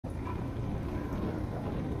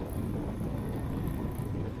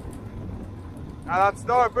Ralentis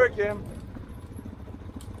donc un peu, Kim.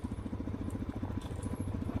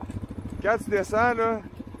 Quand tu descends, là,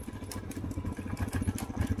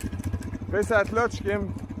 fais sa clutch,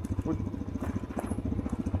 Kim.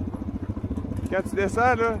 Quand tu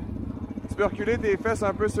descends, là, tu peux reculer tes fesses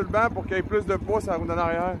un peu sur le banc pour qu'il y ait plus de poids sur la roue en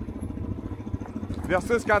arrière.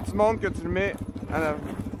 Versus quand tu montes que tu le mets en avant.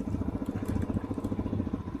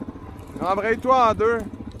 Embraye-toi en deux.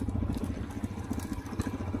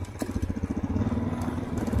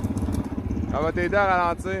 Ça va t'aider à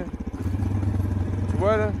ralentir. Tu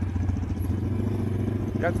vois, là?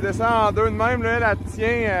 Quand tu descends en deux de même, là, elle te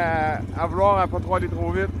tient à vouloir pas trop aller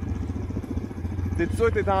trop vite. T'es-tu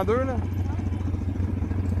sûr que t'es en deux, là?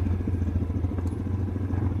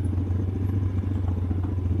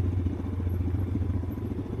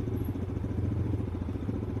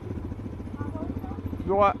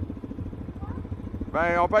 Droit.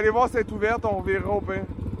 Ben, on peut aller voir si c'est ouverte, on verra au pire.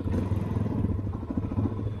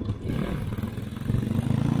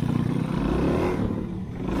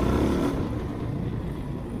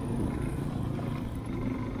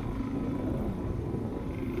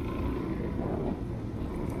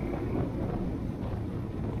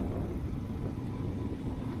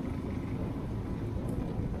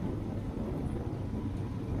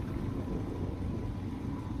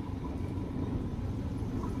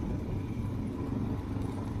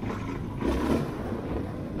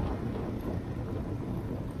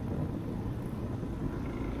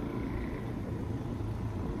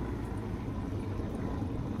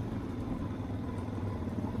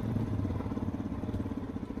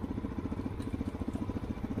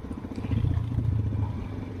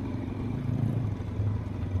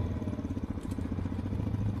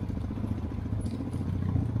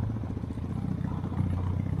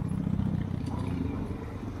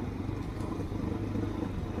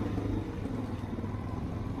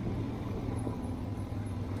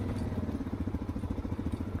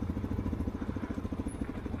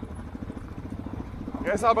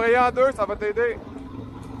 Reste embrayé en deux, ça va t'aider.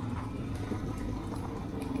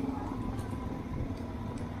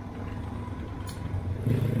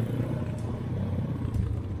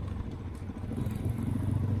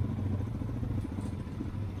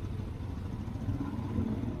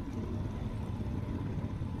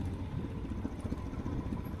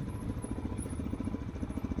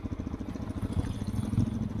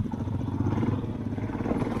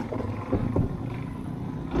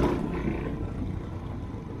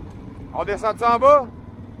 On descend-tu en bas?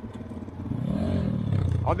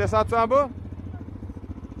 On descend-tu en bas?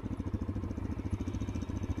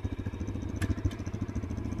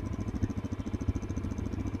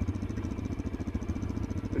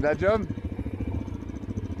 C'est de la job?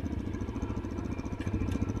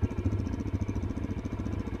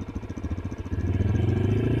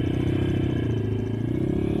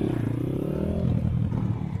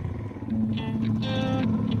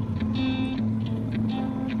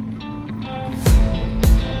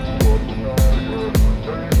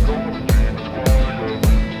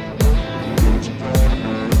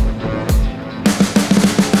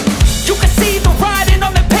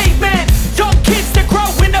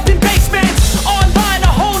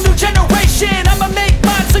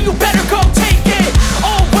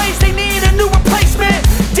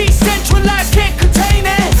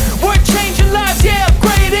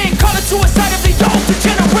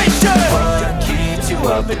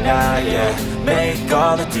 Make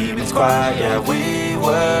all the demons quiet, yeah. We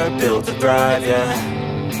were built to thrive,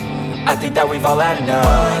 yeah. I think that we've all had enough.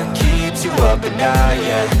 What keeps you up at night,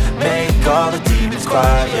 yeah. Make all the demons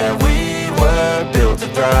quiet, yeah. We were built to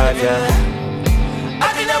thrive, yeah.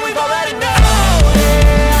 I think that we've all had enough. Oh,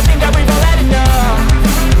 yeah, I think that we've all had enough.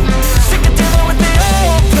 Sick of dealing with the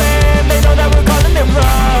old plan. They know that we're calling it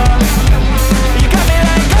wrong. You got me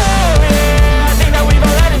like, oh yeah, I think that we've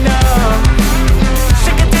all had enough.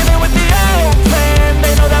 Sick of dealing with the old plan.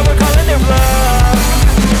 They know that we're calling it wrong.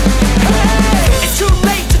 Hey, it's too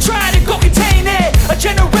late to try to go contain it. A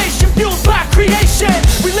generation fueled by creation.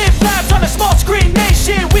 We live lives on a small screen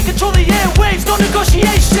nation. We control the airwaves, no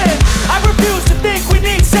negotiation. I refuse to think we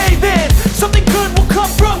need saving. Something good will come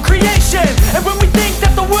from creation. And when we think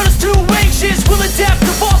that the world is too anxious, we'll adapt,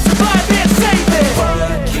 evolve, survive and save it.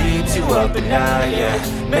 What keeps you up at night, yeah.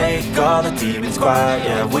 Make all the demons quiet,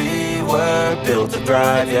 yeah. We were built to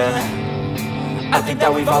thrive, yeah. I think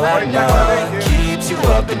that we've all had enough. What keeps you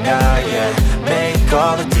up at night, yeah. Make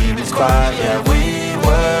all the demons quiet, yeah. We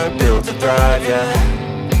were built to thrive, yeah.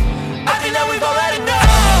 I think that we've all had enough.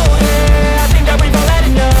 Oh, yeah, I think that we've all had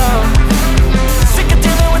enough. Sick of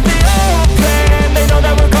dealing with the old plan. They know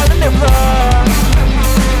that we're calling it wrong.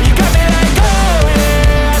 You got me like, oh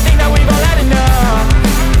yeah, I think that we've all had enough.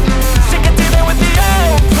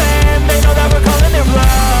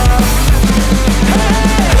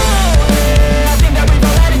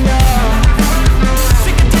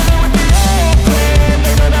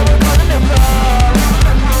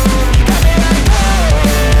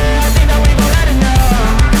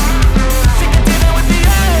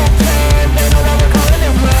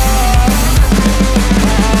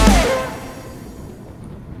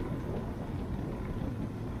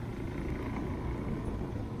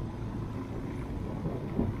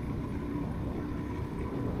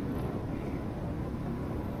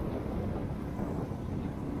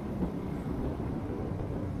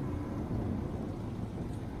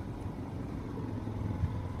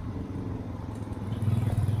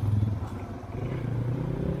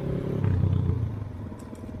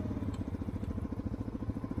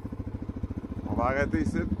 arrêter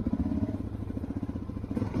ici.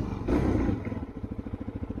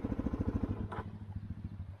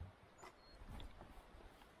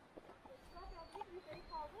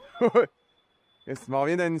 Ouais. Qu'est-ce que tu m'en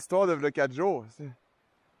reviens d'une histoire de 4 jours?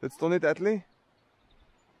 T'as-tu tourné ta clé?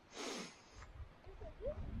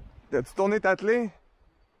 T'as-tu tourné ta clé?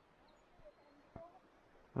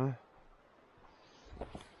 Hein?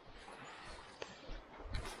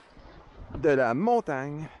 De la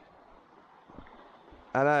montagne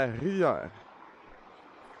à la rivière.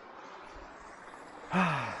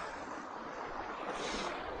 Ah.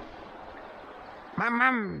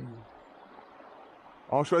 Maman!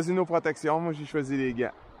 On choisit nos protections. Moi, j'ai choisi les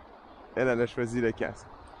gants. Elle a choisi le casque.